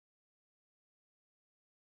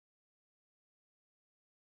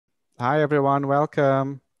Hi everyone,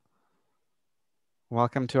 welcome.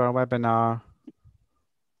 Welcome to our webinar.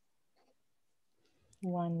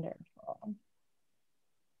 Wonderful.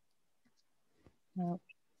 Okay.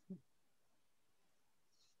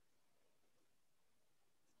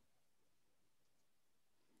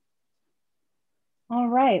 All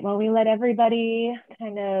right, well, we let everybody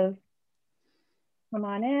kind of come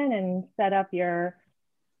on in and set up your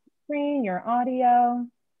screen, your audio.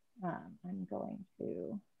 I'm going to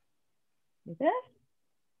do this.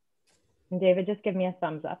 And David, just give me a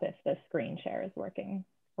thumbs up if the screen share is working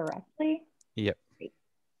correctly. Yep. Great.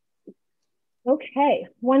 Okay,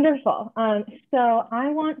 wonderful. So I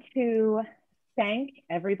want to thank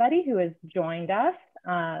everybody who has joined us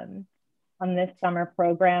on this summer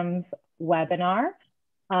program's webinar.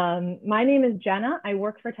 My name is Jenna. I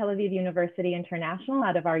work for Tel Aviv University International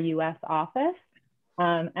out of our US office.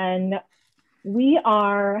 And we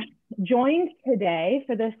are joined today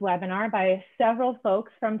for this webinar by several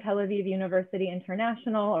folks from Tel Aviv University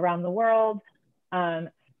International around the world. So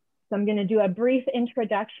I'm going to do a brief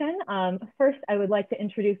introduction. First, I would like to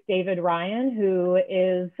introduce David Ryan, who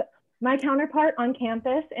is my counterpart on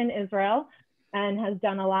campus in Israel and has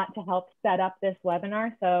done a lot to help set up this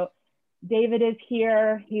webinar. So David is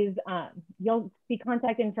here. You'll see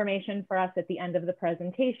contact information for us at the end of the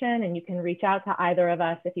presentation, and you can reach out to either of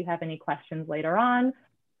us if you have any questions later on.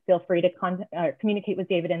 Feel free to communicate with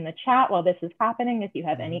David in the chat while this is happening if you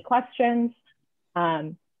have any questions.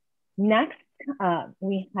 Next,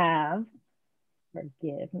 we have,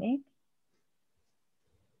 forgive me.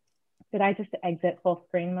 Did I just exit full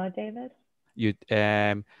screen mode, David? You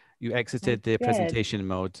exited the presentation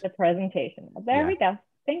mode. The presentation mode. There we go.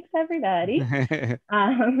 Thanks, everybody.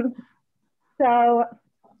 So,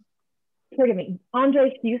 forgive me,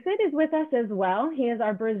 Andres Fusid is with us as well. He is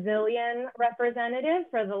our Brazilian representative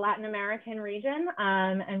for the Latin American region,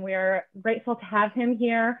 and we're grateful to have him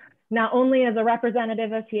here, not only as a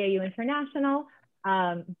representative of TAU International,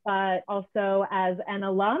 but also as an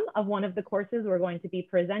alum of one of the courses we're going to be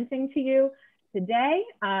presenting to you today.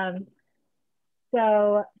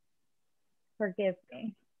 So, forgive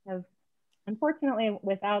me. Unfortunately,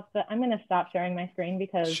 I'm going to stop sharing my screen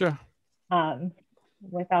because sure.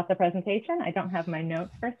 Without the presentation, I don't have my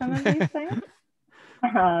notes for some of these things.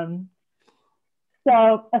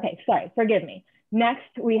 Okay, sorry, forgive me.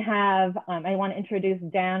 Next, we have, I want to introduce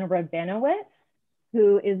Dan Rabinowitz,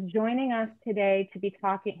 who is joining us today to be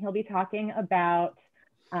talking, he'll be talking about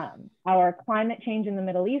our climate change in the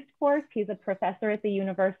Middle East course. He's a professor at the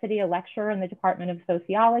university, a lecturer in the Department of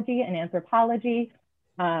Sociology and Anthropology,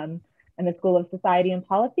 and the School of Society and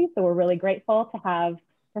Policy. So we're really grateful to have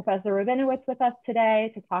Professor Rabinowitz with us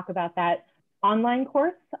today to talk about that online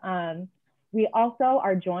course. We also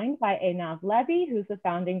are joined by Einav Levy, who's the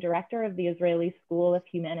founding director of the Israeli School of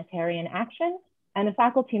Humanitarian Action and a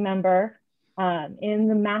faculty member in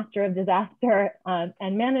the Master of Disaster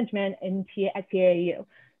and Management at TAU.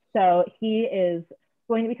 So he is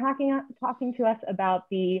going to be talking to us about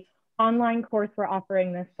the online course we're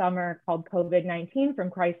offering this summer called COVID-19 From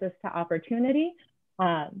Crisis to Opportunity.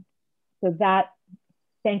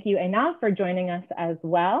 Thank you, Einav, for joining us as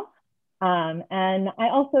well. And I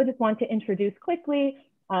also just want to introduce quickly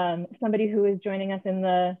somebody who is joining us in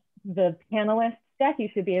the panelist deck. You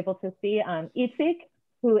should be able to see Itzik,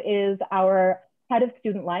 who is our head of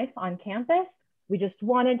student life on campus. We just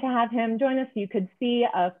wanted to have him join us so you could see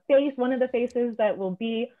a face, one of the faces that will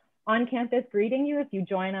be on campus greeting you if you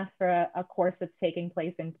join us for a course that's taking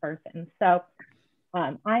place in person. So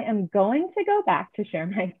I am going to go back to share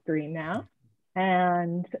my screen now.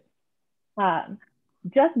 And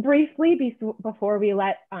just briefly before we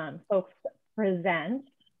let folks present,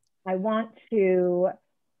 I want to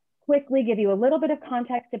quickly give you a little bit of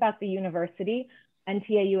context about the university and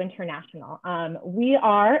TAU International. We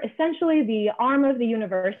are essentially the arm of the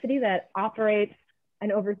university that operates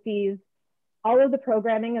and oversees all of the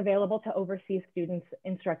programming available to overseas students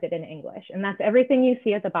instructed in English. And that's everything you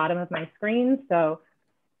see at the bottom of my screen. So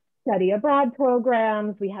study abroad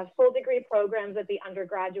programs, we have full degree programs at the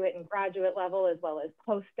undergraduate and graduate level, as well as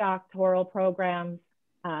postdoctoral programs,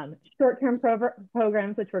 short-term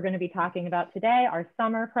programs, which we're going to be talking about today, our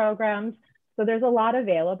summer programs. So there's a lot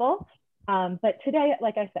available. But today,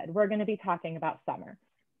 like I said, we're going to be talking about summer.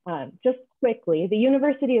 Just quickly, the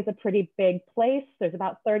university is a pretty big place. There's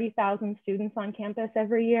about 30,000 students on campus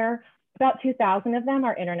every year. About 2,000 of them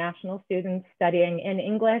are international students studying in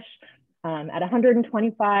English at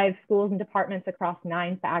 125 schools and departments across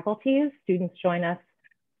 9 faculties. Students join us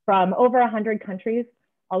from over 100 countries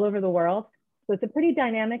all over the world. So it's a pretty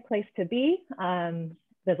dynamic place to be.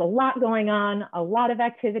 there's a lot going on, a lot of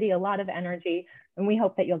activity, a lot of energy, and we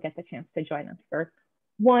hope that you'll get the chance to join us for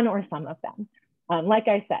one or some of them. Like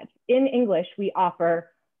I said, in English, we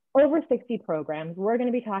offer over 60 programs. We're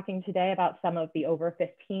going to be talking today about some of the over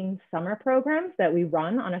 15 summer programs that we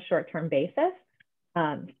run on a short-term basis.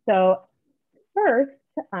 So first,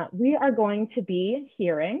 we are going to be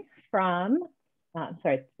hearing from,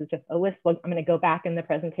 sorry, this is just a list. I'm going to go back in the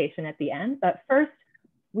presentation at the end. But first,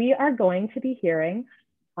 we are going to be hearing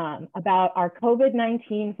about our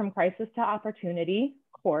COVID-19 from Crisis to Opportunity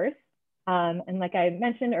course. And like I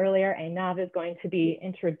mentioned earlier, Einav is going to be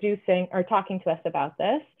introducing or talking to us about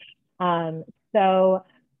this. So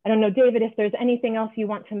I don't know, David, if there's anything else you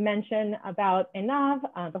want to mention about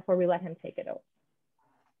Einav before we let him take it over.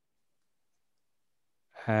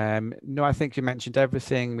 No, I think you mentioned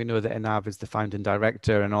everything. We know that Einav is the founding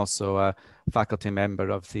director and also a faculty member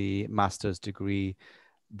of the master's degree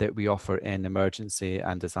that we offer in emergency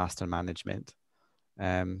and disaster management.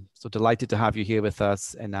 So delighted to have you here with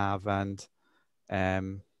us, Einav,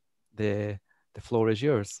 and the floor is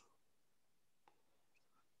yours.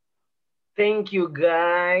 Thank you,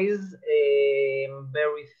 guys.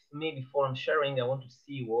 Bear with me before I'm sharing. I want to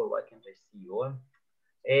see you all. Why can't I see you all?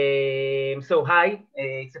 So hi,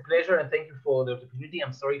 it's a pleasure and thank you for the opportunity.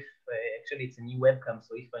 I'm sorry if actually it's a new webcam,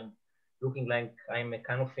 so if I'm looking like I'm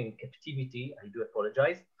kind of in captivity, I do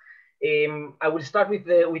apologize. I will start with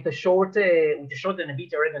a short and a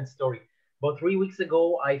bit arrogant story. About 3 weeks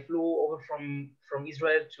ago, I flew over from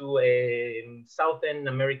Israel to a Southern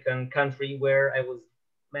American country where I was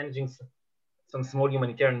managing some small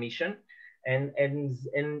humanitarian mission. And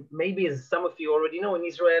maybe as some of you already know, in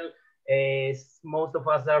Israel, most of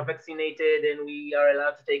us are vaccinated and we are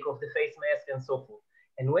allowed to take off the face mask and so forth.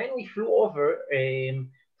 And when we flew over,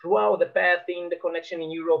 throughout the path in the connection in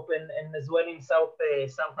Europe and as well in South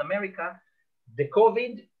America, the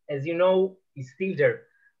COVID, as you know, is still there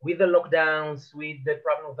with the lockdowns, with the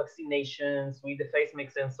problem of vaccinations, with the face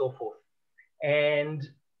masks and so forth. And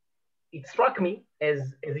it struck me,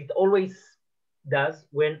 as it always does,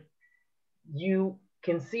 when you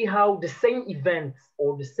can see how the same events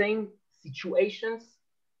or the same situations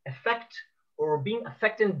affect or being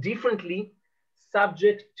affected differently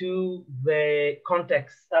subject to the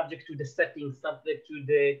context, subject to the setting, subject to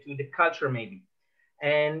the culture maybe.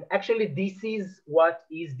 And actually this is what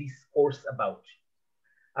is this course about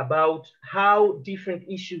how different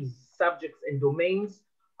issues, subjects and domains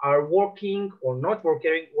are working or not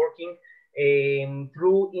working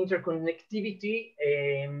through interconnectivity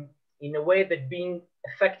in a way that being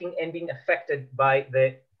affected by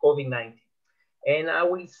the COVID-19. And I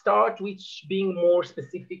will start with being more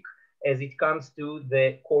specific as it comes to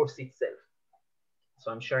the course itself. So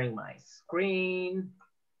I'm sharing my screen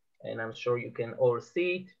and I'm sure you can all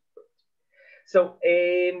see it. So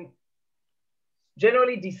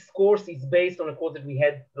generally this course is based on a course that we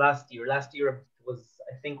had last year. Last year was,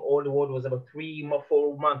 I think all the world was about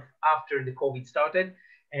 3-4 months after the COVID started.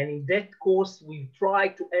 And in that course, we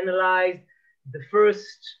tried to analyze the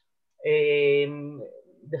first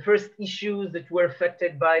issues that were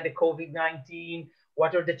affected by the COVID-19.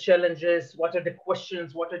 What are the challenges? What are the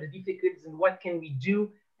questions? What are the difficulties? And what can we do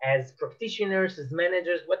as practitioners, as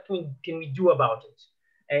managers? What can we do about it?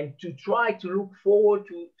 And to try to look forward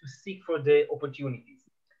to seek for the opportunities.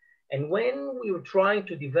 And when we were trying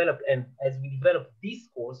to develop, and as we developed this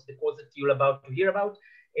course, the course that you're about to hear about,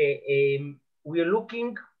 we are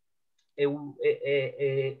looking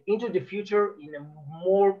into the future in a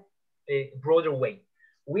more broader way.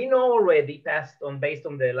 We know already, based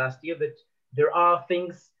on the last year, that there are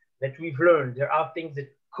things that we've learned. There are things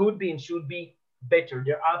that could be and should be better.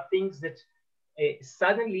 There are things that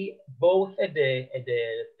suddenly, both at the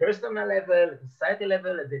personal level, at the society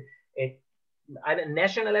level, at a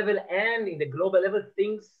national level, and in the global level,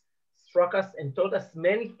 things struck us and taught us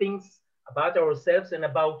many things about ourselves and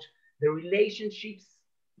about the relationships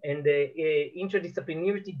and the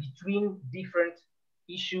interdisciplinarity between different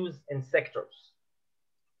issues and sectors.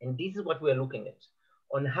 And this is what we're looking at,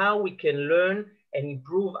 on how we can learn and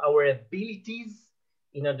improve our abilities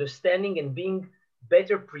in understanding and being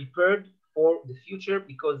better prepared for the future,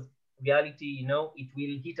 because reality, you know, it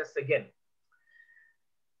will hit us again.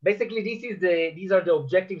 Basically, these are the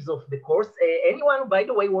objectives of the course. Anyone, by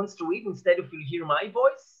the way, wants to read instead of you hear my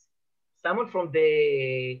voice? Someone from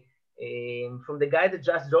the guy that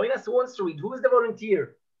just joined us, who wants to read? Who is the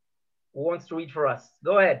volunteer who wants to read for us?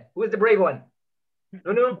 Go ahead. Who is the brave one?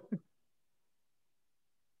 No.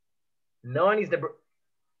 No one is the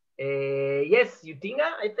yes,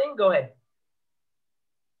 Yutinga, I think. Go ahead.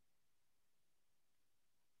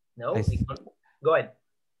 No, go ahead.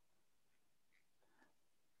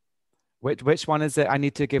 Which one is it? I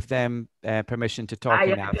need to give them permission to talk.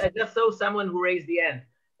 I just saw someone who raised the hand.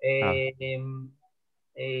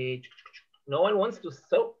 No one wants to,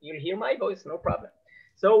 so you'll hear my voice, no problem.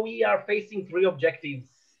 So we are facing three objectives.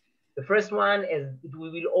 The first one is that we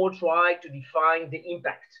will all try to define the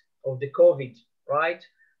impact of the COVID, right,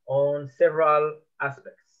 on several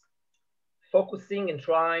aspects, focusing and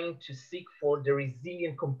trying to seek for the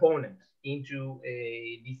resilient component into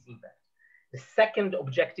this impact. The second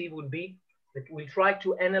objective would be that we'll try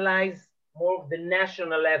to analyze more of the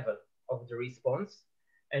national level of the response.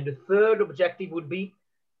 And the third objective would be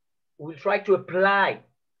we'll try to apply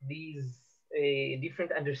these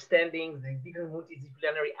different understandings, the different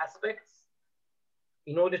multidisciplinary aspects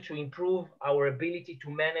in order to improve our ability to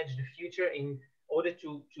manage the future, in order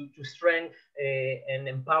to strengthen and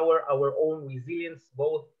empower our own resilience,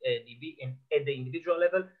 both at the individual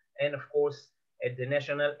level and of course at the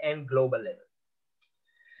national and global level.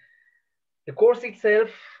 The course itself,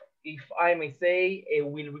 if I may say,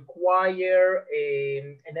 will require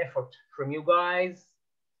an effort from you guys.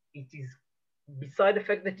 It is, beside the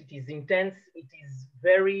fact that it is intense, it is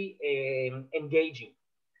very engaging.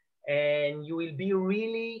 And you will be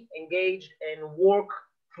really engaged and work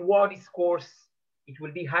throughout this course. It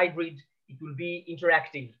will be hybrid, it will be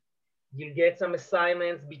interactive. You'll get some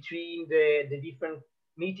assignments between the different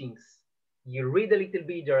meetings. You read a little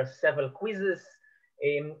bit, there are several quizzes,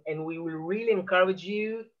 and we will really encourage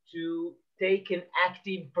you to take an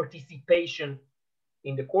active participation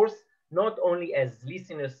in the course, not only as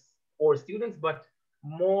listeners or students, but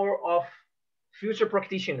more of future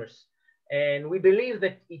practitioners. And we believe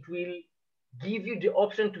that it will give you the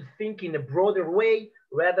option to think in a broader way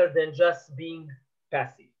rather than just being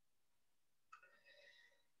passive.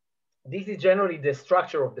 This is generally the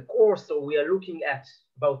structure of the course. So we are looking at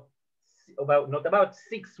about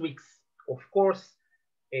 6 weeks of course.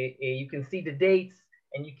 You can see the dates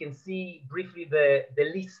and you can see briefly the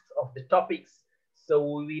list of the topics. So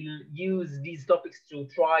we will use these topics to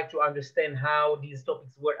try to understand how these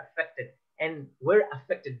topics were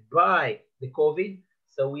affected by the COVID.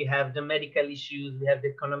 So we have the medical issues, we have the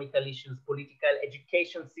economical issues, political,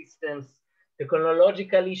 education systems,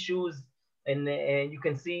 technological issues, and you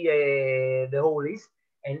can see the whole list.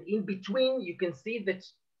 And in between, you can see that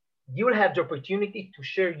you'll have the opportunity to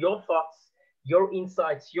share your thoughts, your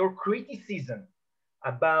insights, your criticism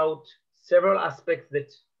about several aspects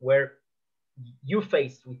that were you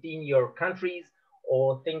faced within your countries,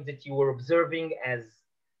 or things that you were observing as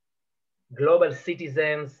global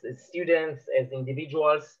citizens, as students, as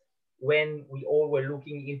individuals, when we all were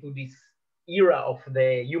looking into this era of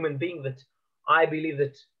the human being, that I believe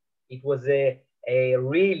that it was a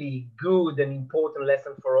really good and important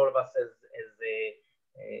lesson for all of us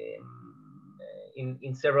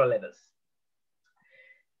in several levels.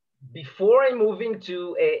 Before I move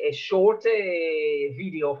into a short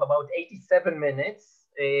video of about 87 minutes,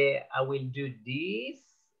 I will do this.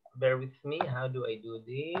 Bear with me. How do I do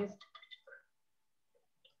this?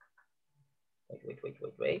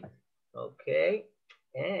 Wait. Okay.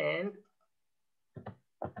 And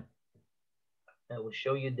I will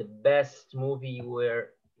show you the best movie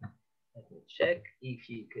where, let me check if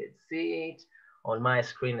you could see it on my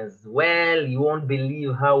screen as well. You won't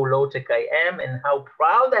believe how low-tech I am and how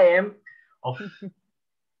proud I am of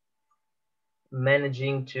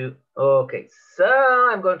managing to, okay, so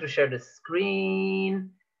I'm going to share the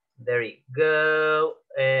screen. There you go.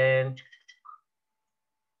 And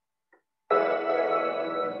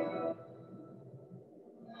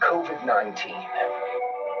COVID-19,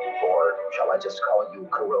 or shall I just call you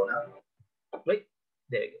Corona? Wait,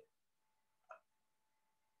 there you go.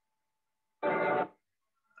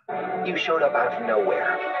 You showed up out of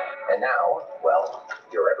nowhere, and now, well,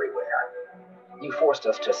 you're everywhere. You forced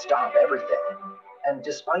us to stop everything, and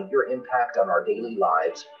despite your impact on our daily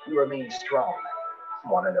lives, you remain strong.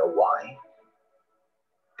 Want to know why?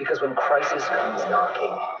 Because when crisis comes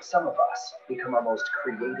knocking, some of us become our most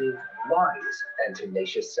creative, wise, and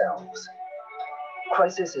tenacious selves.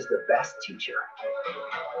 Crisis is the best teacher.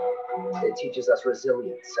 It teaches us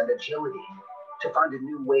resilience and agility, to find a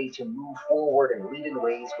new way to move forward and lead in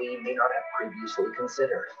ways we may not have previously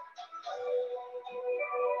considered.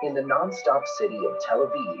 In the non-stop city of Tel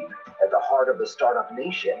Aviv, at the heart of the startup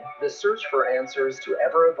nation, the search for answers to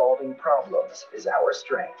ever-evolving problems is our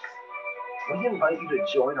strength. We invite you to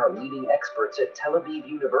join our leading experts at Tel Aviv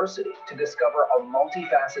University to discover a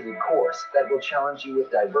multifaceted course that will challenge you with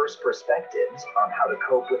diverse perspectives on how to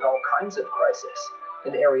cope with all kinds of crisis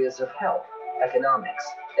in areas of health, economics,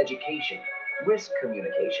 education, risk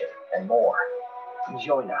communication, and more.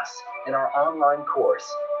 Join us in our online course,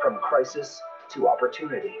 From Crisis to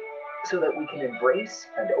Opportunity, so that we can embrace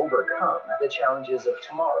and overcome the challenges of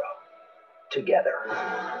tomorrow together.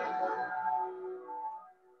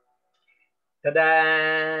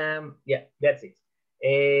 Ta-da! Yeah, that's it.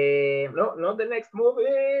 No, not the next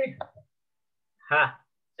movie. Ha!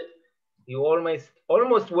 You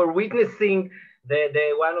almost were witnessing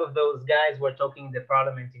the one of those guys were talking in the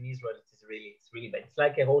parliament in Israel. It's really bad. It's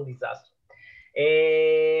like a whole disaster.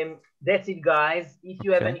 That's it, guys. If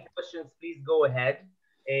you have any questions, please go ahead.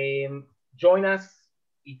 Join us.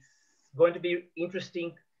 It's going to be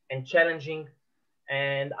interesting and challenging.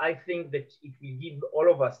 And I think that it will give all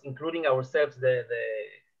of us, including ourselves, the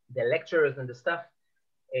lecturers and the staff,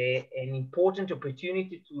 an important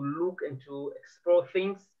opportunity to look and to explore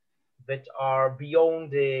things that are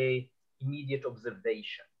beyond the immediate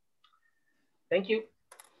observation. Thank you.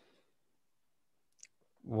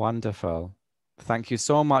 Wonderful. Thank you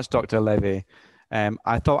so much, Dr. Levy.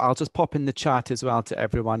 I thought I'll just pop in the chat as well to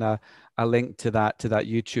everyone a link to that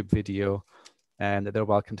YouTube video, and that they're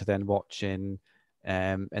welcome to then watch in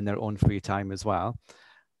their own free time as well.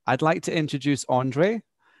 I'd like to introduce Andre,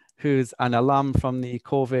 who's an alum from the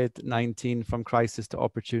COVID-19 From Crisis to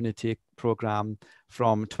Opportunity program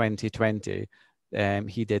from 2020.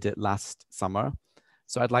 He did it last summer.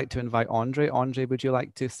 So I'd like to invite Andre. Andre, would you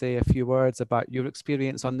like to say a few words about your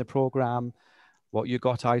experience on the program, what you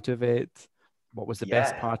got out of it, what was the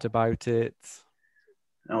best part about it?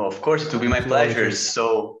 No, of course, it will be my pleasure.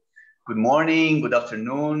 So good morning, good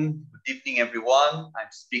afternoon, good evening, everyone.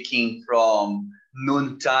 I'm speaking from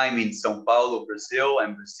noon time in São Paulo, Brazil.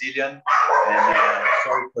 I'm Brazilian, and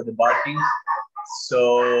sorry for the barking.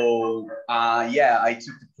 So yeah, I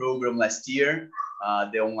took the program last year,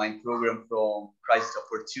 the online program from Crisis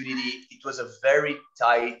Opportunity. It was a very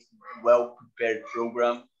tight, well-prepared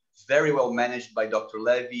program, very well managed by Dr.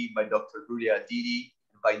 Levy, by Dr. Rulia Adidi,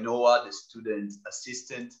 by Noah, the student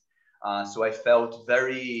assistant. So I felt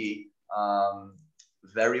very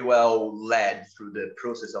well led through the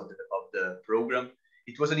process of the program.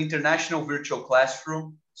 It was an international virtual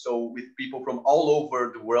classroom, so with people from all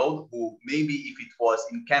over the world who maybe if it was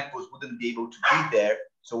in campus wouldn't be able to be there.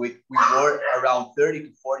 So we were around 30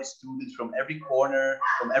 to 40 students from every corner,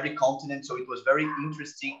 from every continent. So it was very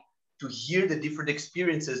interesting to hear the different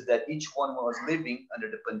experiences that each one was living under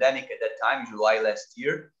the pandemic at that time, July last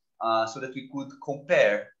year, so that we could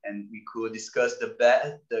compare and we could discuss the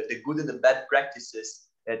good and the bad practices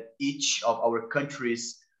that each of our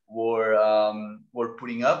countries were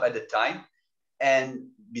putting up at the time. And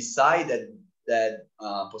beside that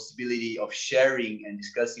possibility of sharing and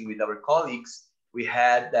discussing with our colleagues, we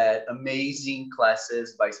had that amazing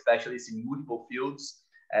classes by specialists in multiple fields,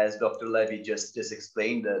 as Dr. Levy just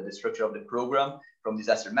explained, the structure of the program, from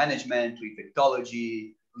disaster management to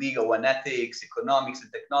infectology, legal and ethics, economics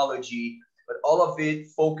and technology, but all of it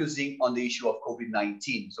focusing on the issue of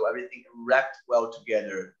COVID-19. So everything wrapped well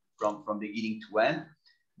together from beginning to end.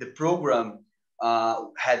 The program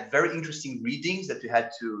had very interesting readings that we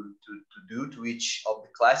had to do to each of the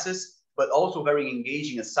classes, but also very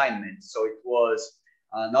engaging assignments. So it was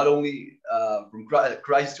not only from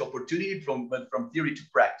crisis to opportunity, but from theory to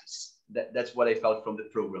practice. That's what I felt from the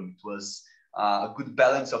program. It was a good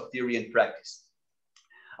balance of theory and practice.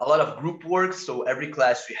 A lot of group work. So every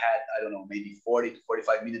class we had, I don't know, maybe 40 to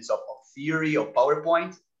 45 minutes of theory or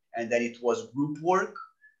PowerPoint, and then it was group work.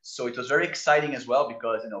 So it was very exciting as well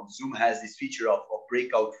because Zoom has this feature of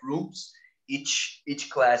breakout rooms. Each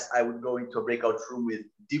class I would go into a breakout room with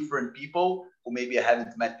different people who maybe I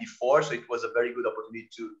haven't met before. So it was a very good opportunity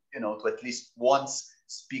to to at least once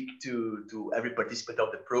speak to every participant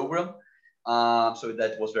of the program. So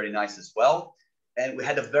that was very nice as well. And we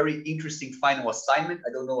had a very interesting final assignment.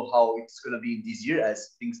 I don't know how it's going to be in this year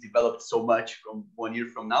as things developed so much from 1 year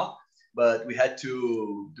from now. But we had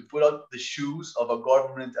to put out the shoes of a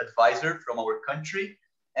government advisor from our country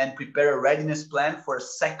and prepare a readiness plan for a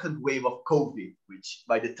second wave of COVID, which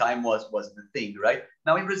by the time was the thing, right?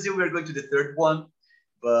 Now in Brazil, we are going to the third one,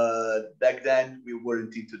 but back then we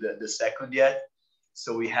weren't into the second yet.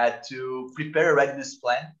 So we had to prepare a readiness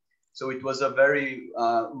plan. So it was a very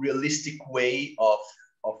realistic way of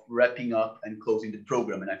wrapping up and closing the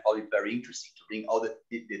program. And I found it very interesting to bring all the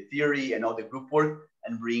theory and all the group work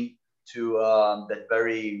and bring to that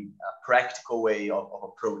very practical way of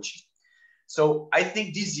approaching. So I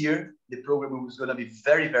think this year, the program was going to be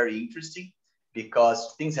very, very interesting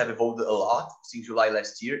because things have evolved a lot since July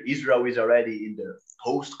last year. Israel is already in the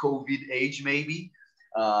post-COVID age, maybe.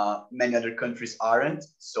 Many other countries aren't.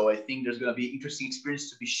 So I think there's going to be interesting experience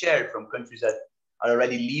to be shared from countries that are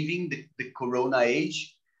already leaving the Corona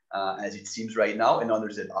age, as it seems right now, and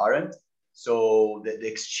others that aren't. So the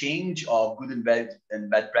exchange of good and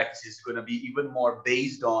bad practices is going to be even more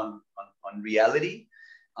based on reality.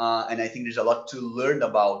 And I think there's a lot to learn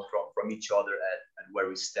about from each other and where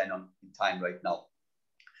we stand in time right now.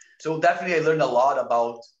 So definitely I learned a lot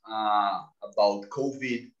about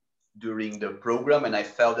COVID during the program, and I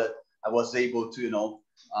felt that I was able to,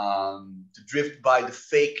 to drift by the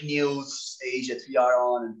fake news age that we are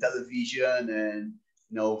on television, and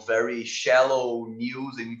very shallow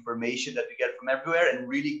news and information that we get from everywhere, and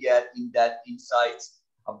really get in-depth insights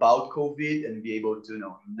about COVID and be able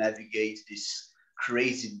to navigate this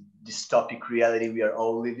crazy dystopic reality we are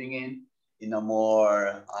all living in a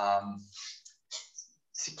more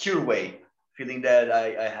secure way, feeling that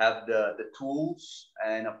I have the tools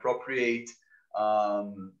and appropriate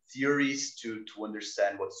theories to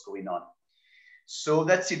understand what's going on. So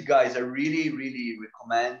that's it, guys. I really, really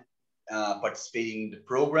recommend participating in the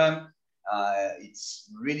program. It's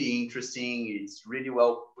really interesting. It's really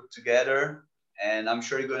well put together, and I'm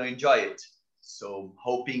sure you're going to enjoy it. So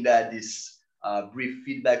hoping that this brief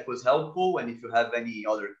feedback was helpful. And if you have any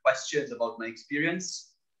other questions about my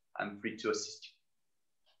experience, I'm free to assist you.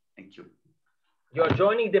 Thank you. You're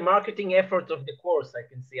joining the marketing effort of the course, I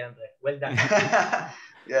can see, Andre. Well done.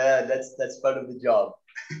 Yeah, that's part of the job.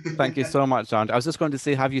 Thank you so much, Andre. I was just going to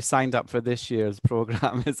say, have you signed up for this year's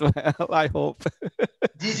program as well? I hope.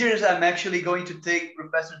 This year, I'm actually going to take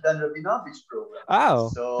Professor Dan Rabinowitz's program. Oh,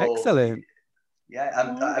 so, excellent. Yeah,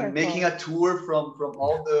 I'm making a tour from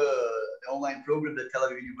all the online program that Tel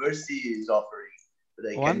Aviv University is offering.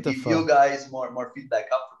 But I can give you guys more feedback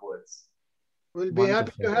afterwards. We'll be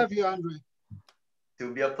happy to have you, Andre. It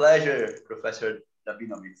will be a pleasure, Professor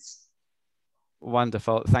Rabinowitz.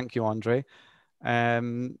 Wonderful. Thank you, Andre.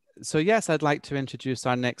 So yes, I'd like to introduce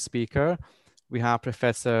our next speaker. We have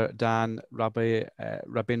Professor Dan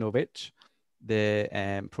Rabinowitz,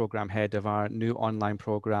 the program head of our new online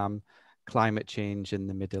program, Climate Change in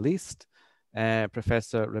the Middle East.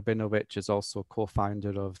 Professor Rabinowitz is also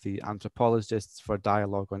co-founder of the Anthropologists for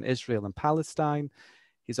Dialogue on Israel and Palestine.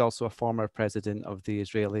 He's also a former president of the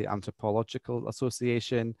Israeli Anthropological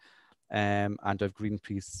Association and of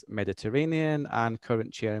Greenpeace Mediterranean, and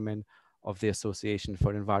current chairman of the Association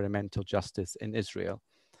for Environmental Justice in Israel.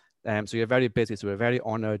 So you're very busy, so we're very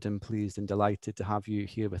honored and pleased and delighted to have you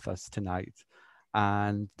here with us tonight.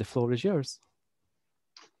 And the floor is yours.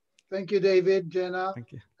 Thank you, David, Jenna.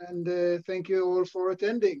 Thank you. And thank you all for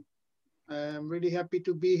attending. I'm really happy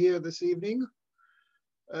to be here this evening.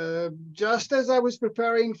 Just as I was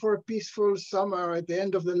preparing for a peaceful summer at the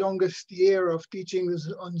end of the longest year of teaching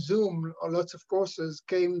on Zoom on lots of courses,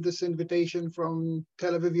 came this invitation from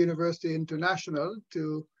Tel Aviv University International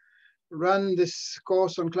to run this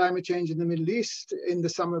course on climate change in the Middle East in the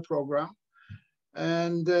summer program.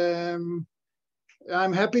 And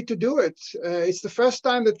I'm happy to do it. It's the first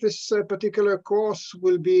time that this particular course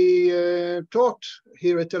will be taught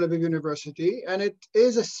here at Tel Aviv University, and it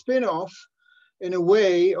is a spin-off in a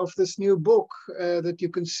way of this new book that you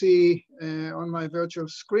can see on my virtual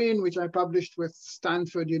screen, which I published with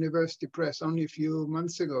Stanford University Press only a few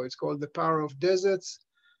months ago. It's called The Power of Deserts,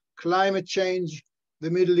 Climate Change, the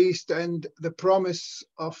Middle East, and the Promise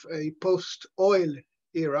of a Post-Oil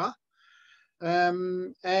Era.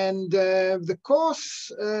 The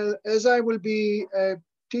course, as I will be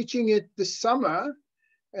teaching it this summer,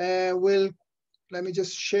 let me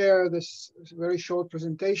just share this very short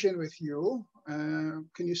presentation with you. Can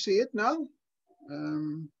you see it now?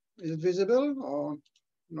 Is it visible or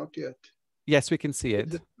not yet? Yes, we can see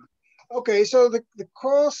it. Okay, so the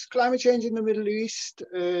course, Climate Change in the Middle East,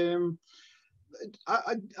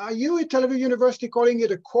 are you at Tel Aviv University calling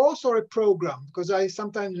it a course or a program? Because I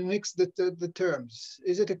sometimes mix the terms.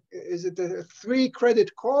 Is it a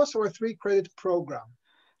 3-credit course or a 3-credit program?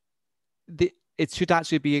 It should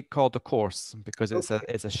actually be called a course because it's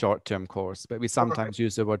a short-term course, but we sometimes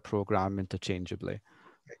use the word program interchangeably.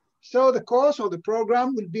 Okay. So the course or the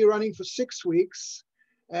program will be running for 6 weeks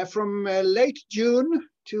from late June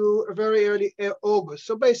to very early August.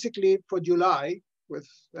 So basically for July, with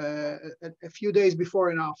a few days before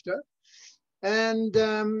and after. And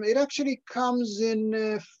it actually comes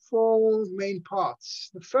in 4 main parts.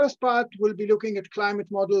 The first part will be looking at climate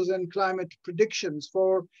models and climate predictions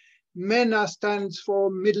for MENA, stands for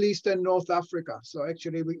Middle East and North Africa. So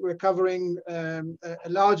actually we're covering a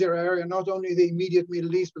larger area, not only the immediate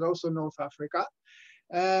Middle East, but also North Africa.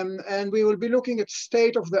 And we will be looking at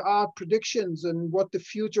state-of-the-art predictions and what the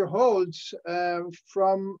future holds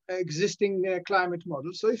from existing climate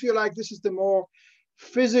models. So if you like, this is the more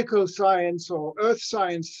physical science or earth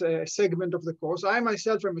science segment of the course. I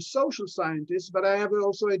myself am a social scientist, but I have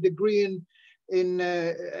also a degree in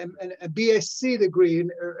a BSc degree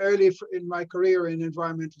early in my career in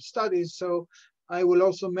environmental studies. So I will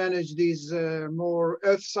also manage these more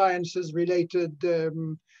earth sciences related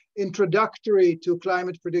introductory to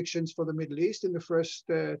climate predictions for the Middle East in the first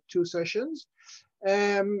 2 sessions.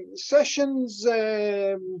 Sessions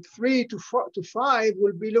 3 to 5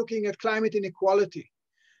 will be looking at climate inequality.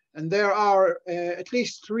 And there are at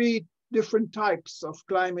least 3 different types of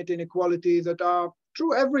climate inequality that are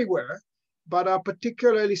true everywhere, but are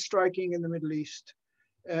particularly striking in the Middle East.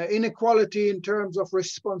 Inequality in terms of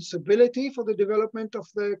responsibility for the development of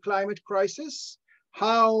the climate crisis,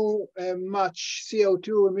 how much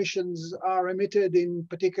CO2 emissions are emitted in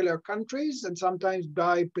particular countries and sometimes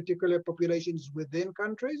by particular populations within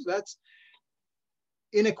countries. That's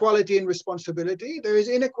inequality in responsibility. There is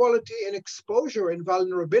inequality in exposure and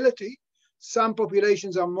vulnerability. Some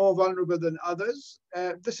populations are more vulnerable than others.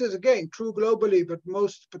 This is again true globally, but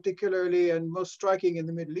most particularly and most striking in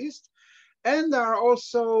the Middle East. And there are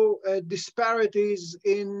also disparities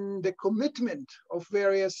in the commitment of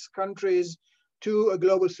various countries to a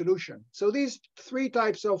global solution. So these 3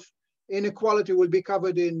 types of inequality will be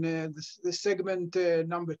covered in the segment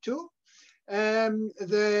number 2.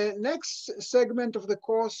 The next segment of the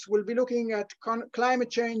course will be looking at climate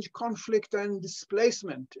change, conflict, and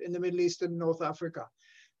displacement in the Middle East and North Africa,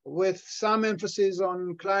 with some emphasis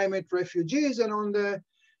on climate refugees and on the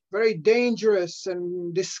very dangerous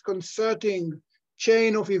and disconcerting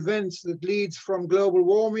chain of events that leads from global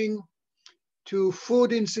warming to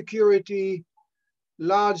food insecurity,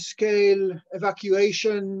 large-scale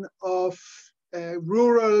evacuation of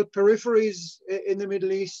rural peripheries in the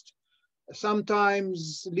Middle East,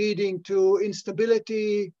 sometimes leading to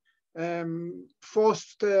instability,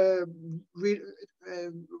 forced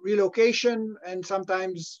relocation, and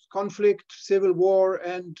sometimes conflict, civil war,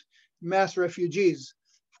 and mass refugees.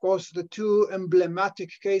 Of course, the 2 emblematic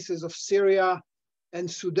cases of Syria and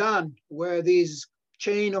Sudan, where these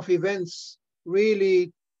chain of events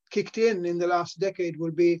really kicked in the last decade,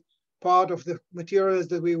 will be part of the materials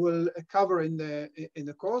that we will cover in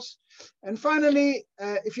the course. And finally,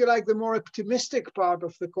 if you like, the more optimistic part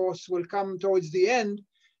of the course will come towards the end,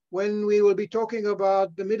 when we will be talking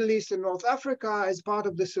about the Middle East and North Africa as part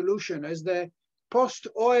of the solution. As the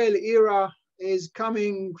post-oil era is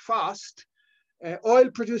coming fast,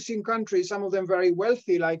 oil-producing countries, some of them very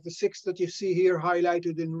wealthy, like the 6 that you see here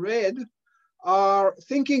highlighted in red, are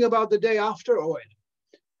thinking about the day after oil.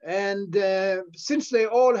 And since they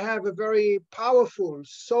all have a very powerful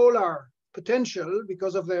solar potential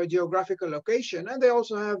because of their geographical location, and they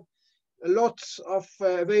also have lots of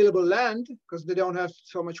available land because they don't have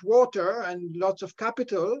so much water and lots of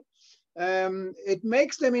capital, it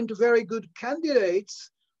makes them into very good candidates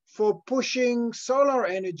for pushing solar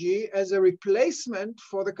energy as a replacement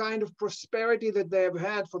for the kind of prosperity that they have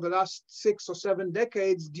had for the last 6 or 7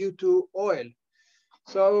 decades due to oil.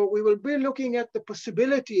 So we will be looking at the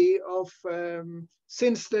possibility of,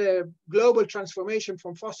 since the global transformation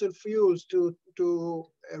from fossil fuels to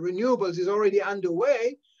renewables is already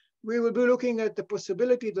underway, we will be looking at the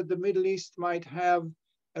possibility that the Middle East might have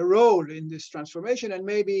a role in this transformation and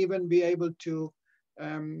maybe even be able to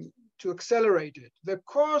accelerate it. The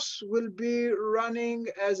course will be running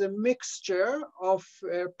as a mixture of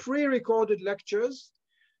pre-recorded lectures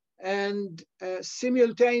and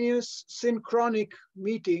simultaneous synchronic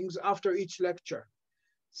meetings after each lecture.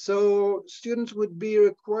 So students would be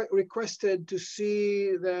requested to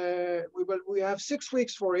see we have 6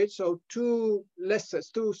 weeks for it, so 2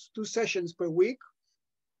 lessons, two sessions per week.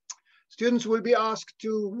 Students will be asked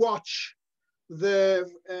to watch the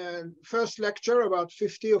first lecture, about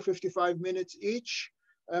 50 or 55 minutes each,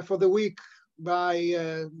 for the week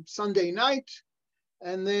by Sunday night,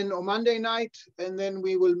 and then on Monday night, and then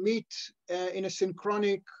we will meet in a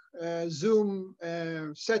synchronic Zoom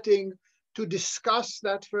setting to discuss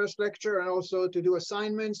that first lecture and also to do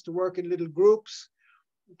assignments, to work in little groups,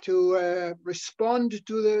 to respond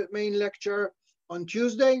to the main lecture on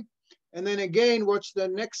Tuesday, and then again watch the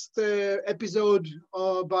next episode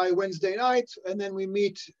by Wednesday night, and then we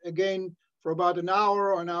meet again for about an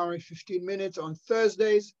hour or an hour and 15 minutes on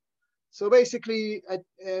Thursdays. So basically,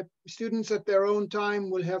 students at their own time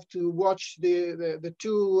will have to watch the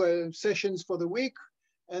 2 sessions for the week,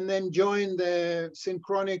 and then join the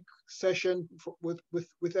synchronic session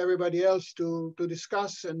with everybody else to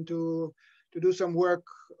discuss and to do some work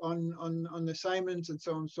on assignments and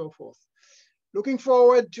so on and so forth. Looking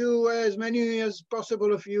forward to as many as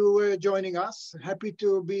possible of you joining us. Happy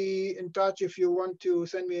to be in touch if you want to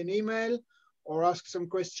send me an email or ask some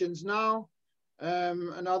questions now.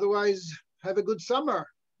 And otherwise, have a good summer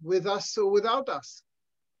with us or without us.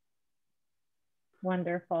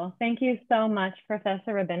 Wonderful. Thank you so much,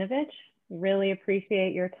 Professor Rabinowitz. Really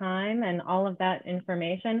appreciate your time and all of that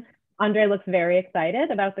information. Andre looks very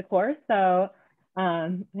excited about the course, so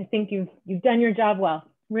I think you've done your job well.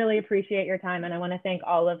 Really appreciate your time, and I want to thank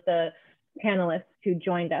all of the panelists who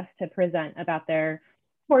joined us to present about their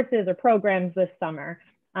courses or programs this summer.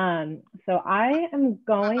 So I am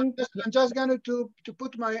going. I'm just going to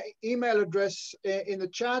put my email address in the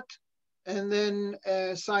chat and then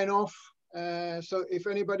sign off. So if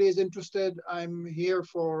anybody is interested, I'm here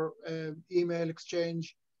for email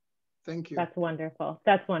exchange. Thank you. That's wonderful.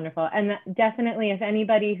 That's wonderful. And definitely, if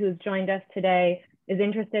anybody who's joined us today is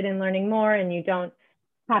interested in learning more and you don't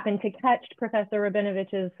happen to catch Professor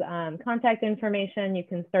Rabinowitz's contact information, you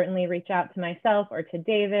can certainly reach out to myself or to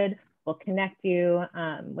David. We'll connect you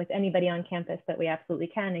with anybody on campus that we absolutely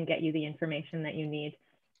can and get you the information that you need.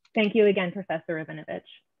 Thank you again, Professor Rabinowitz.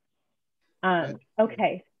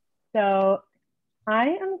 Okay, so I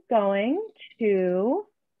am going to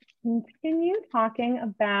continue talking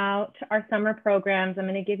about our summer programs. I'm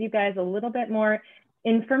going to give you guys a little bit more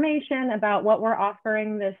information about what we're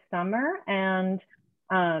offering this summer and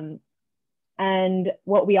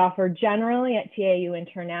what we offer generally at TAU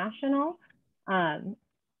International.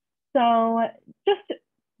 So just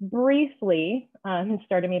briefly,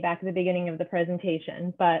 started me back at the beginning of the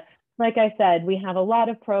presentation, but like I said, we have a lot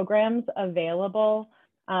of programs available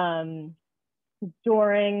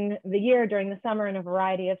during the year, during the summer, in a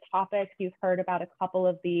variety of topics. You've heard about a couple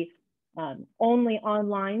of the only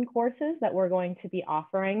online courses that we're going to be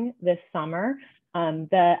offering this summer.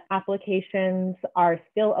 The applications are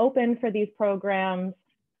still open for these programs.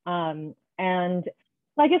 And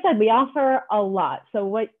like I said, we offer a lot. So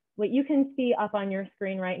what you can see up on your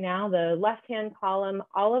screen right now, the left-hand column,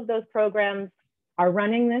 all of those programs are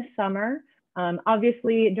running this summer.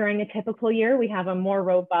 Obviously, during a typical year, we have a more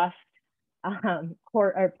robust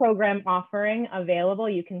program offering available.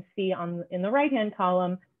 You can see in the right-hand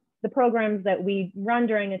column the programs that we run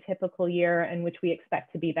during a typical year and which we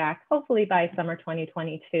expect to be back hopefully by summer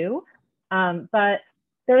 2022. But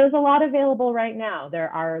there is a lot available right now. There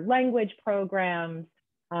are language programs,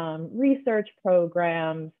 research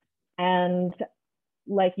programs, and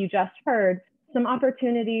like you just heard, some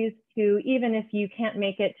opportunities to, even if you can't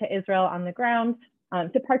make it to Israel on the ground,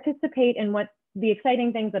 to participate in what the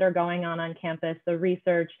exciting things that are going on campus, the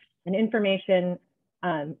research and information,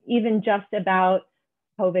 even just about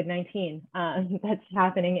COVID-19 that's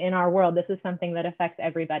happening in our world. This is something that affects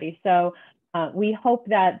everybody. So we hope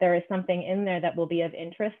that there is something in there that will be of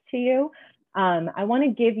interest to you. I want to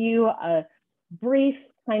give you a brief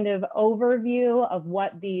kind of overview of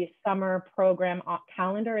what the summer program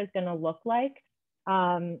calendar is going to look like.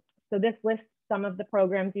 So this lists some of the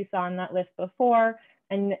programs you saw on that list before,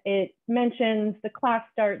 and it mentions the class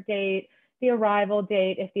start date, the arrival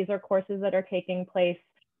date, if these are courses that are taking place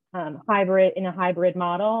in a hybrid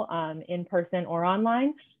model, in person or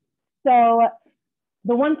online. So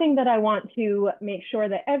the one thing that I want to make sure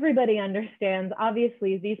that everybody understands,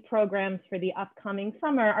 obviously these programs for the upcoming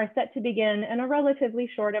summer are set to begin in a relatively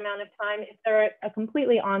short amount of time. If they're a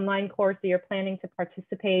completely online course or you're planning to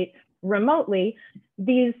participate remotely,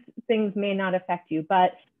 these things may not affect you,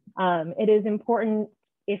 but it is important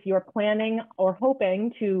if you're planning or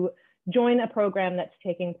hoping to join a program that's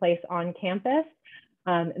taking place on campus,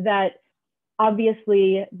 that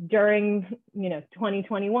obviously during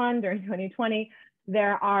 2021, during 2020,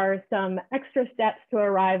 there are some extra steps to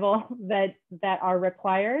arrival that are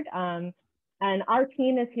required. And our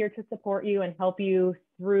team is here to support you and help you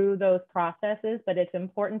through those processes, but it's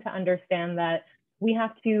important to understand that we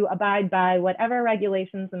have to abide by whatever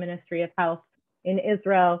regulations the Ministry of Health in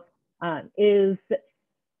Israel is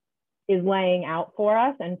laying out for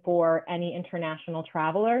us and for any international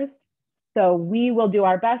travelers. So we will do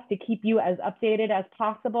our best to keep you as updated as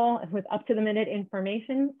possible with up-to-the-minute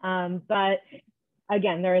information. But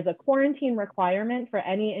again, there is a quarantine requirement for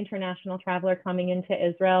any international traveler coming into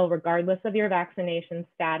Israel, regardless of your vaccination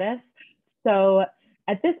status. So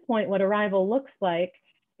at this point, what arrival looks like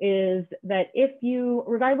is that if you,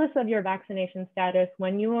 regardless of your vaccination status,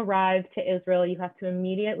 when you arrive to Israel, you have to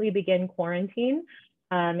immediately begin quarantine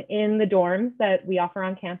in the dorms that we offer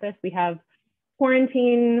on campus. We have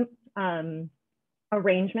quarantine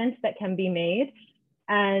arrangements that can be made.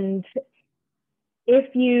 And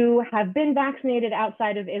if you have been vaccinated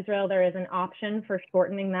outside of Israel, there is an option for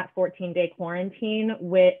shortening that 14-day quarantine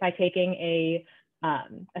by taking a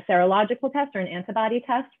serological test or an antibody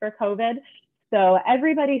test for COVID. So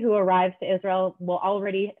everybody who arrives to Israel will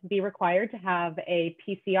already be required to have a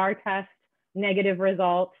PCR test, negative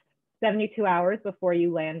result, 72 hours before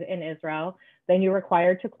you land in Israel. then you're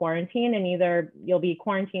required to quarantine, and either you'll be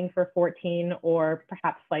quarantined for 14 or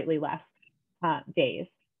perhaps slightly less days.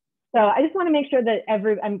 So I just want to make sure that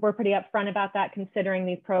we're pretty upfront about that, considering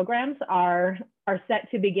these programs are set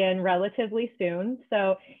to begin relatively soon.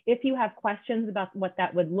 So if you have questions about what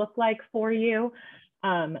that would look like for you,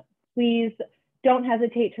 please don't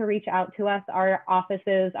hesitate to reach out to us. Our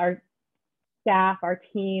offices, our staff, our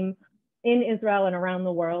team in Israel and around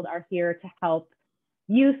the world are here to help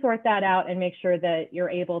you sort that out and make sure that you're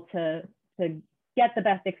able to get the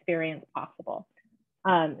best experience possible.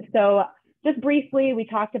 So just briefly, we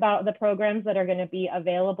talked about the programs that are going to be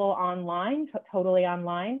available online, totally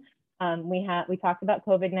online. We talked about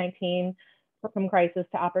COVID-19 from crisis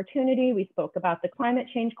to opportunity. We spoke about the climate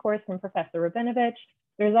change course from Professor Rabinowitz.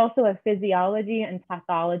 There's also a physiology and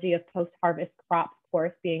pathology of post-harvest crops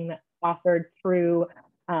course being offered through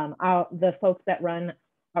the folks that run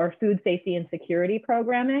our food safety and security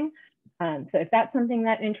programming. So if that's something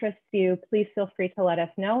that interests you, please feel free to let us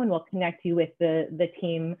know and we'll connect you with the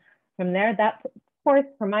team from there. That course,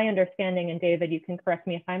 from my understanding, and David, you can correct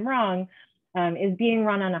me if I'm wrong, is being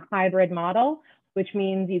run on a hybrid model, which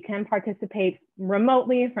means you can participate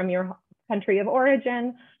remotely from your country of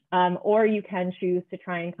origin, or you can choose to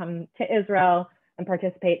try and come to Israel and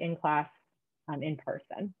participate in class in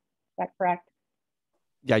person. Is that correct?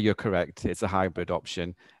 Yeah, you're correct. It's a hybrid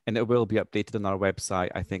option, and it will be updated on our website,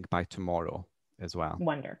 I think, by tomorrow as well.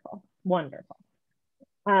 Wonderful, wonderful.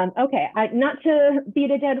 Okay, not to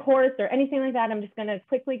beat a dead horse or anything like that, I'm just going to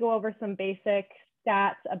quickly go over some basic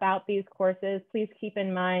stats about these courses. Please keep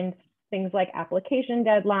in mind things like application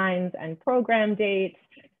deadlines and program dates.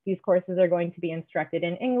 These courses are going to be instructed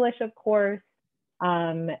in English, of course,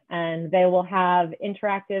 and they will have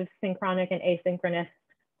interactive, synchronic, and asynchronous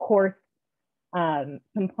course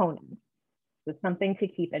components. So something to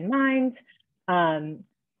keep in mind.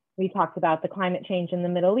 We talked about the climate change in the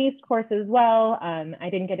Middle East course as well. I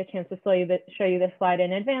didn't get a chance to show you this slide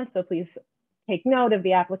in advance, so please take note of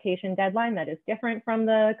the application deadline. That is different from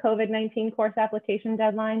the COVID-19 course application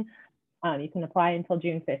deadline. You can apply until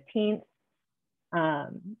June 15th.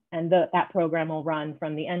 And that program will run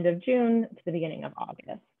from the end of June to the beginning of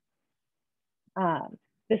August.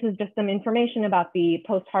 This is just some information about the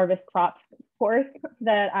post-harvest crops course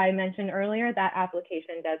that I mentioned earlier. That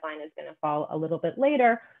application deadline is going to fall a little bit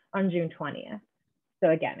later on June 20th.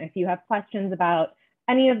 So again, if you have questions about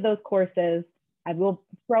any of those courses, I will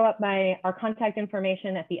throw up our contact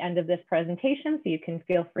information at the end of this presentation, so you can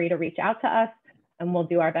feel free to reach out to us and we'll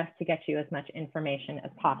do our best to get you as much information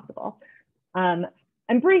as possible.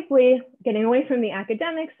 And briefly, getting away from the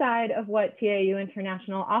academic side of what TAU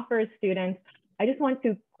International offers students, I just want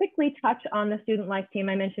to quickly touch on the Student Life team.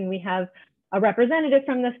 I mentioned we have a representative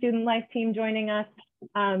from the Student Life team joining us.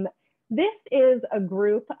 This is a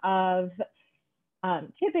group of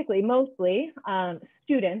typically, mostly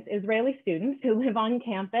students, Israeli students who live on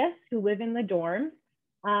campus, who live in the dorms.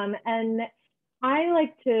 And I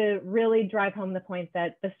like to really drive home the point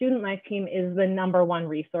that the Student Life team is the #1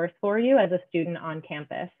 resource for you as a student on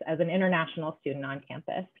campus, as an international student on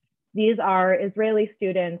campus. These are Israeli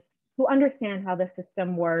students who understand how the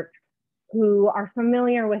system works, who are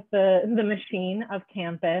familiar with the machine of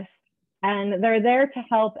campus, and they're there to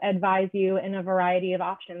help advise you in a variety of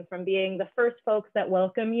options, from being the first folks that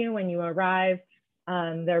welcome you when you arrive.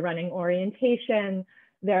 They're running orientation,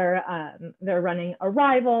 they're running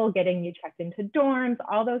arrival, getting you checked into dorms,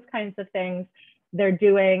 all those kinds of things. They're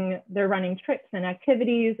running trips and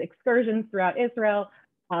activities, excursions throughout Israel,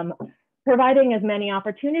 providing as many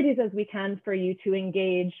opportunities as we can for you to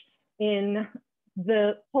engage in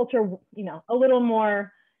the culture, a little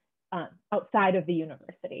more outside of the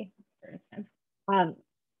university, for instance.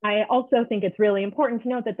 I also think it's really important to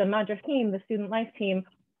note that the Madrach team, the Student Life team,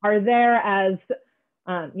 are there as,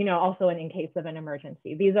 also in case of an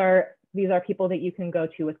emergency. These are people that you can go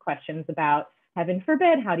to with questions about, heaven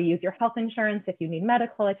forbid, how to use your health insurance if you need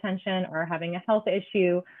medical attention or having a health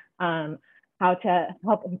issue, how to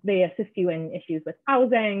help, they assist you in issues with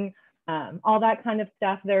housing, all that kind of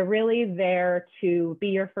stuff. They're really there to be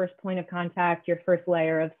your first point of contact, your first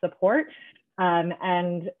layer of support.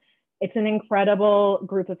 And it's an incredible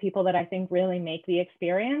group of people that I think really make the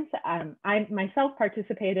experience. I myself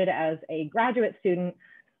participated as a graduate student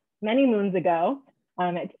many moons ago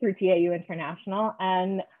through TAU International,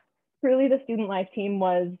 and truly the Student Life team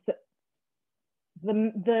was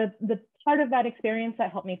the part of that experience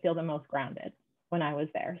that helped me feel the most grounded when I was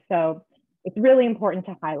there. So it's really important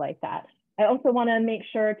to highlight that. I also want to make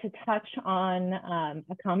sure to touch on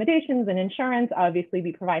accommodations and insurance. Obviously,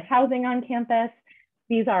 we provide housing on campus.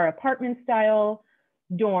 These are apartment style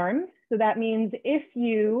dorms. So that means if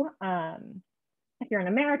you if you're an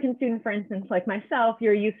American student, for instance, like myself,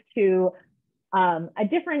 you're used to a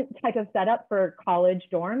different type of setup for college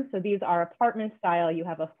dorms. So these are apartment style. You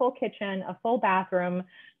have a full kitchen, a full bathroom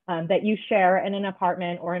that you share in an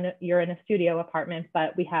apartment, or you're in a studio apartment.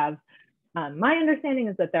 But we have, my understanding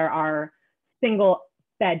is that there are single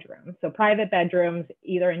bedrooms, so private bedrooms,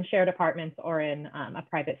 either in shared apartments or in a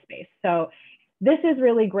private space. So this is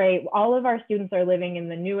really great. All of our students are living in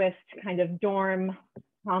the newest kind of dorm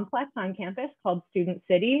complex on campus called Student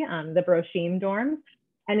City, the Broshim dorms.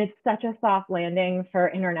 And it's such a soft landing for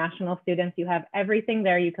international students. You have everything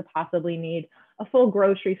there you could possibly need, a full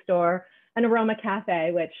grocery store, an aroma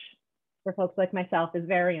cafe, which for folks like myself is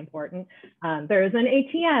very important. There's an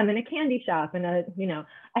ATM and a candy shop and a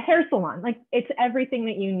hair salon. Like, it's everything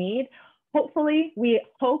that you need. Hopefully, we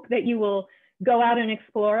hope that you will go out and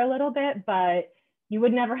explore a little bit, but you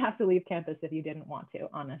would never have to leave campus if you didn't want to,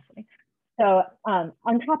 honestly. So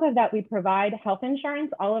on top of that, we provide health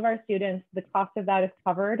insurance. All of our students, the cost of that is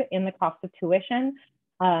covered in the cost of tuition.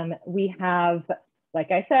 We have, like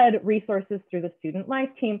I said, resources through the student life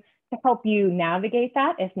team to help you navigate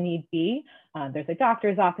that if need be. There's a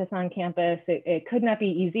doctor's office on campus. It could not be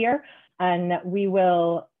easier. And we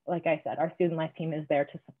will, like I said, our student life team is there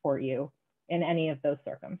to support you in any of those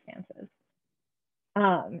circumstances.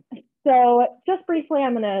 So just briefly,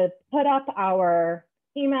 I'm gonna put up our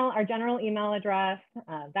email, our general email address.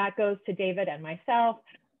 That goes to David and myself,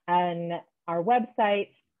 and our website.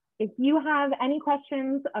 If you have any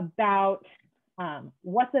questions about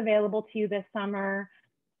what's available to you this summer,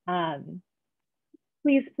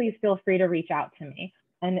 please feel free to reach out to me.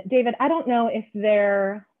 And David, I don't know if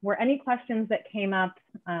there were any questions that came up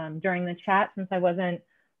during the chat, since I wasn't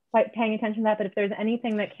quite paying attention to that, but if there's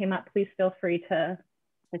anything that came up, please feel free to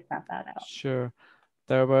chat that out. Sure.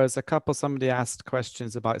 There was a couple, somebody asked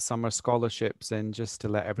questions about summer scholarships, and just to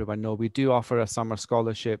let everyone know, we do offer a summer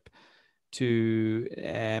scholarship to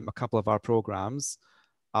a couple of our programs.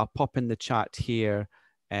 I'll pop in the chat here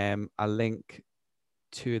a link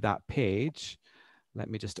to that page. Let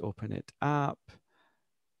me just open it up.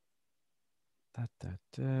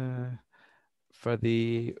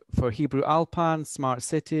 For Hebrew Ulpan, Smart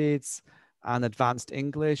Cities, and Advanced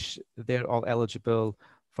English, they're all eligible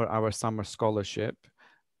for our summer scholarship.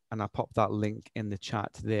 And I'll pop that link in the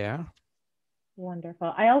chat there.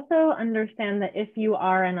 Wonderful. I also understand that if you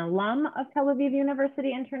are an alum of Tel Aviv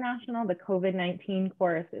University International, the COVID-19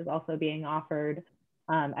 course is also being offered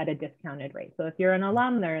at a discounted rate. So if you're an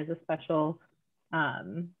alum, there is a special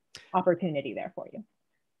opportunity there for you.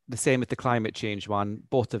 The same with the climate change one.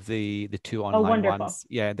 Both of the two online ones,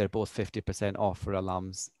 yeah, they're both 50% off for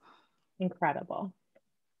alums. Incredible.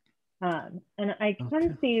 And I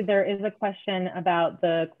can see there is a question about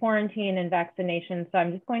the quarantine and vaccination. So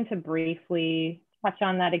I'm just going to briefly touch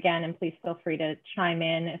on that again, and please feel free to chime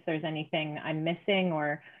in if there's anything I'm missing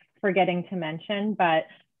or forgetting to mention. But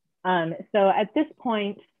so at this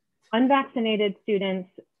point, unvaccinated students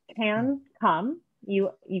can come.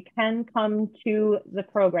 You can come to the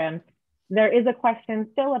program. There is a question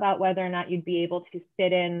still about whether or not you'd be able to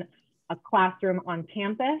sit in a classroom on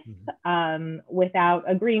campus without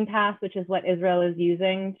a green pass, which is what Israel is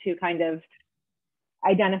using to kind of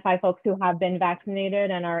identify folks who have been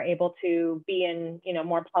vaccinated and are able to be in,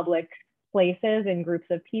 more public places and groups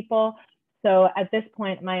of people. So at this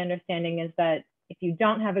point, my understanding is that if you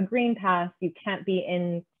don't have a green pass, you can't be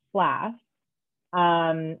in class,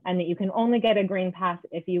 and that you can only get a green pass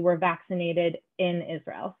if you were vaccinated in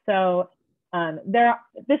Israel. So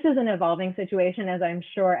this is an evolving situation, as I'm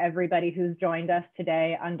sure everybody who's joined us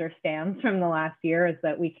today understands from the last year, is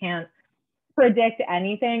that we can't predict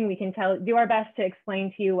anything. We can do our best to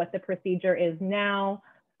explain to you what the procedure is now,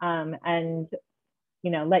 and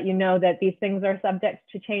let you know that these things are subject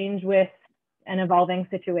to change with an evolving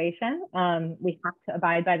situation. We have to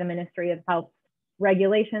abide by the Ministry of Health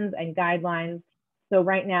regulations and guidelines. So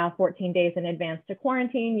right now, 14 days in advance to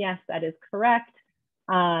quarantine. Yes, that is correct.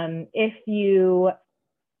 If you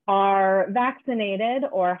are vaccinated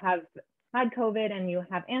or have had COVID and you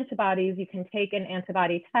have antibodies, you can take an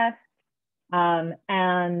antibody test or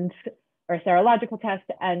serological test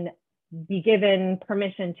and be given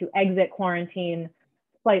permission to exit quarantine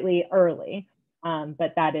slightly early.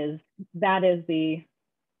 But that is the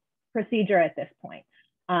procedure at this point.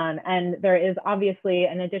 And there is obviously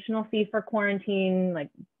an additional fee for quarantine, like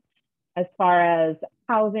as far as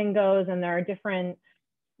housing goes, and there are different,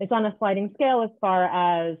 it's on a sliding scale as far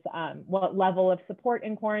as what level of support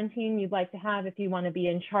in quarantine you'd like to have. If you want to be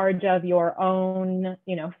in charge of your own,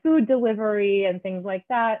 food delivery and things like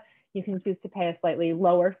that, you can choose to pay a slightly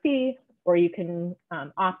lower fee, or you can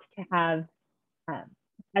opt to have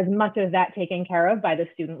as much of that taken care of by the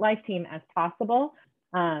student life team as possible.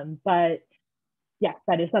 But yes,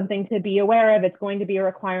 that is something to be aware of. It's going to be a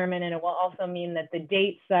requirement, and it will also mean that the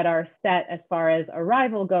dates that are set as far as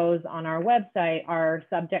arrival goes on our website are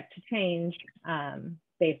subject to change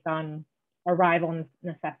based on arrival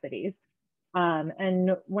necessities.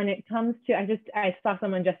 And when it comes to, I saw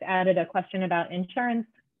someone just added a question about insurance.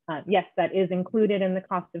 Yes, that is included in the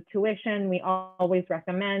cost of tuition. We always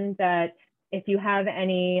recommend that if you have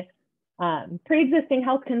any pre-existing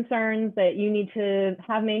health concerns that you need to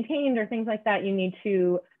have maintained or things like that,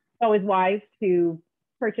 it's always wise to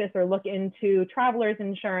purchase or look into traveler's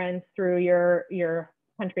insurance through your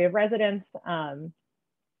country of residence.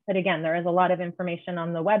 But again, there is a lot of information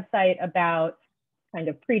on the website about kind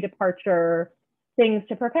of pre-departure things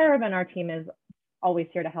to prepare of, and our team is always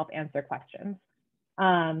here to help answer questions.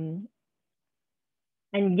 And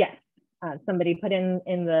yes, somebody put in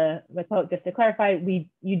the quote, just to clarify,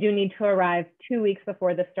 you do need to arrive 2 weeks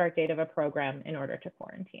before the start date of a program in order to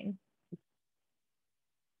quarantine.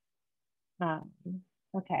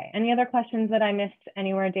 Okay, any other questions that I missed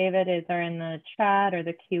anywhere, David? Is there in the chat or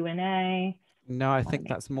the Q&A? No, I think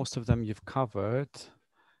that's most of them you've covered.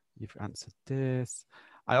 You've answered this.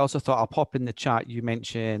 I also thought I'll pop in the chat. You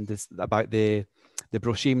mentioned this about the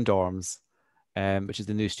Broshim dorms, which is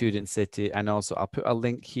the new student city. And also I'll put a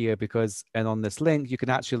link here because, and on this link, you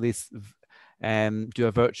can actually do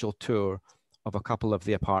a virtual tour of a couple of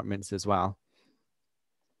the apartments as well.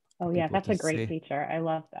 Oh yeah, that's a great feature. I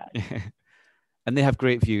love that. And they have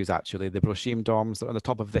great views, actually. The Broshim dorms are on the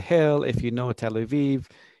top of the hill. If you know Tel Aviv,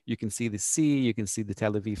 you can see the sea, you can see the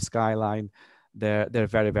Tel Aviv skyline. They're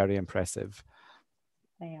very, very impressive.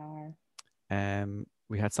 They are.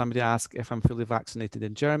 We had somebody ask if I'm fully vaccinated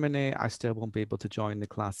in Germany, I still won't be able to join the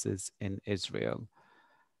classes in Israel.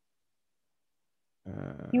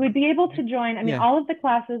 You would be able to join, I mean, all of the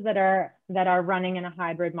classes that are running in a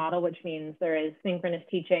hybrid model, which means there is synchronous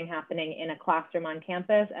teaching happening in a classroom on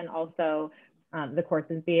campus, and also the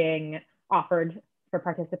courses being offered for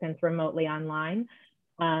participants remotely online.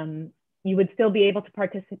 You would still be able to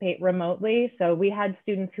participate remotely. So we had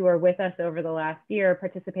students who were with us over the last year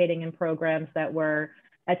participating in programs that were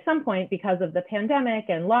at some point, because of the pandemic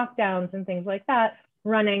and lockdowns and things like that,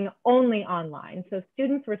 running only online. So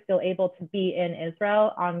students were still able to be in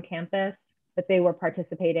Israel on campus, but they were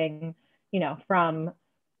participating, from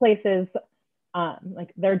places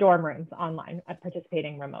like their dorm rooms online,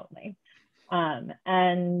 participating remotely.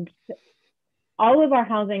 And all of our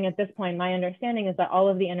housing at this point, my understanding is that all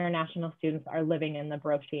of the international students are living in the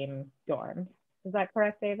Broshim dorms. Is that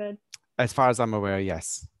correct, David? As far as I'm aware,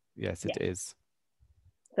 yes. Yes, it is.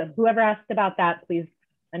 So whoever asked about that, please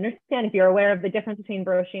understand, if you're aware of the difference between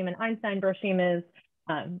Broshim and Einstein, Broshim is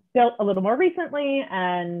built a little more recently,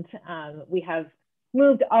 and we have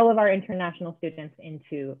moved all of our international students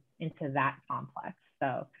into that complex.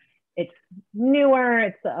 So it's newer,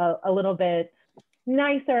 it's a little bit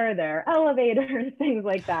nicer, there are elevators, things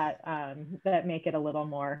like that, that make it a little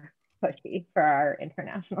more pushy for our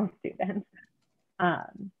international students.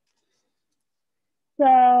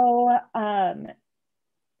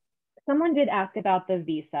 Someone did ask about the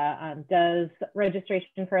visa. Does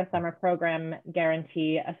registration for a summer program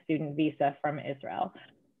guarantee a student visa from Israel?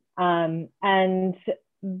 And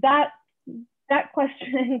that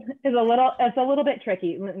question is a little bit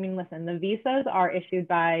tricky. I mean, listen, the visas are issued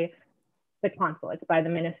by the consulates, by the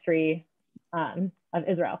Ministry of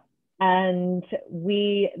Israel. And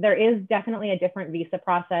there is definitely a different visa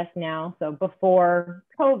process now. So before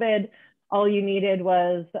COVID, all you needed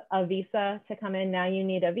was a visa to come in. Now you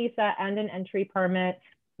need a visa and an entry permit.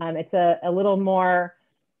 It's a little more,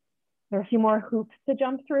 there are a few more hoops to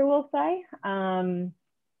jump through, we'll say.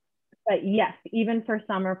 But yes, even for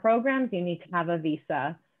summer programs, you need to have a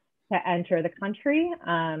visa to enter the country.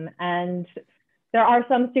 And there are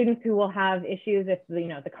some students who will have issues if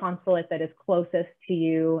the consulate that is closest to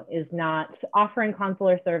you is not offering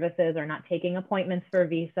consular services or not taking appointments for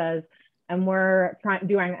visas. And we're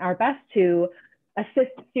doing our best to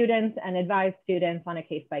assist students and advise students on a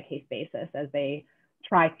case-by-case basis as they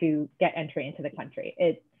try to get entry into the country.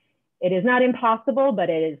 It is not impossible, but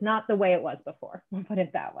it is not the way it was before, we'll put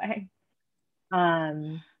it that way.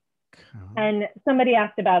 And somebody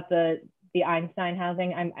asked about the Einstein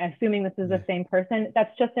housing. I'm assuming this is the same person.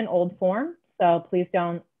 That's just an old form, so please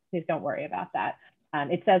don't worry about that.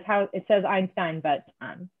 It says Einstein, but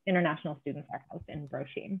international students are housed in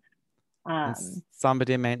Broshim.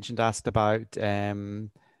 Somebody asked about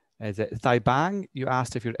is it Thaibang? You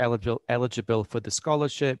asked if you're eligible for the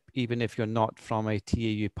scholarship, even if you're not from a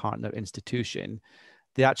TAU partner institution.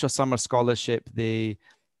 The actual summer scholarship, the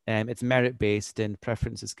It's merit-based, and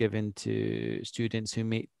preference is given to students who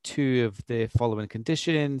meet 2 of the following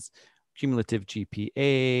conditions: cumulative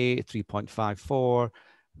GPA 3.54,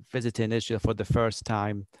 visiting Israel for the first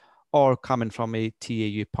time, or coming from a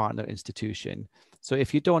TAU partner institution. So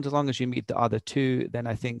if you don't, as long as you meet the other 2, then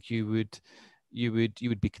I think you would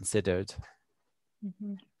be considered.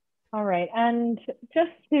 Mm-hmm. All right, and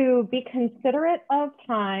just to be considerate of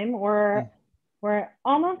time, we're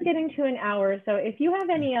almost getting to an hour. So if you have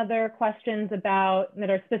any other questions that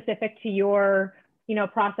are specific to your,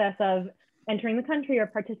 process of entering the country or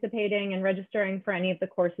participating and registering for any of the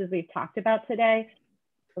courses we've talked about today,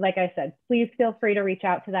 like I said, please feel free to reach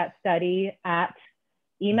out to that study at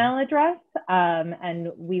email address, and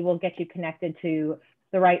we will get you connected to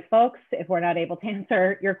the right folks if we're not able to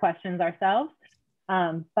answer your questions ourselves.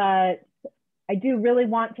 But I do really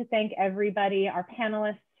want to thank everybody, our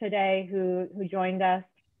panelists today who joined us.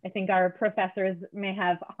 I think our professors may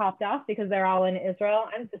have hopped off because they're all in Israel.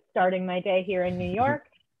 I'm just starting my day here in New York.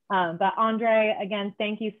 But Andre, again,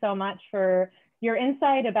 thank you so much for your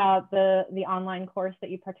insight about the online course that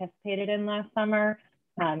you participated in last summer.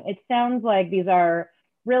 It sounds like these are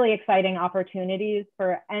really exciting opportunities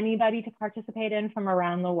for anybody to participate in from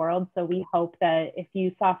around the world. So we hope that if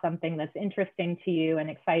you saw something that's interesting to you and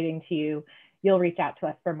exciting to you, you'll reach out to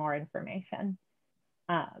us for more information.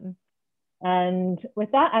 And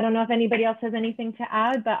with that, I don't know if anybody else has anything to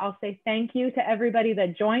add, but I'll say thank you to everybody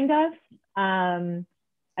that joined us.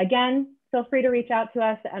 Again, feel free to reach out to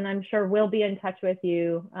us, and I'm sure we'll be in touch with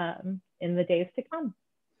you in the days to come.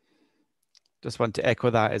 Just want to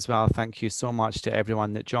echo that as well. Thank you so much to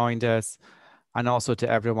everyone that joined us, and also to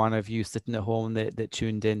every one of you sitting at home that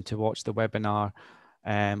tuned in to watch the webinar.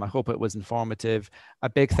 I hope it was informative. A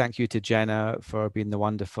big thank you to Jenna for being the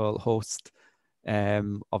wonderful host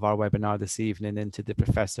of our webinar this evening, and to the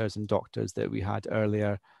professors and doctors that we had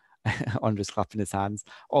earlier. Andre's clapping his hands.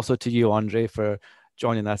 Also to you, Andre, for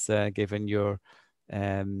joining us, given your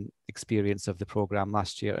experience of the program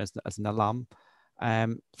last year as an alum.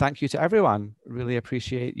 Thank you to everyone. Really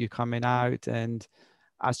appreciate you coming out. And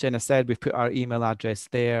as Jenna said, we've put our email address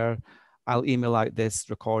there. I'll email out this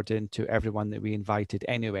recording to everyone that we invited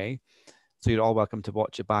anyway. So you're all welcome to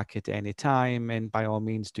watch it back at any time. And by all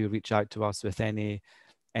means, do reach out to us with any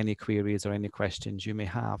queries or any questions you may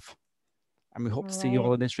have. And we hope to see you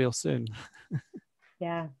all in Israel soon.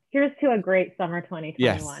 Yeah. Here's to a great summer 2021,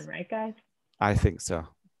 yes. Right, guys? I think so.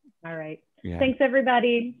 All right. Yeah. Thanks,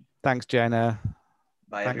 everybody. Thanks, Jenna.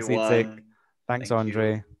 Bye, Thanks, everyone. Itzik. Thanks, Thank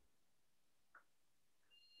Andre. You.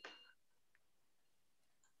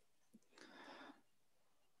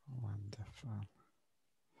 Wonderful.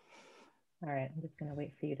 All right. I'm just going to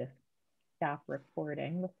wait for you to stop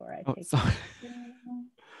recording before I take sorry.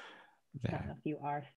 I don't know if you are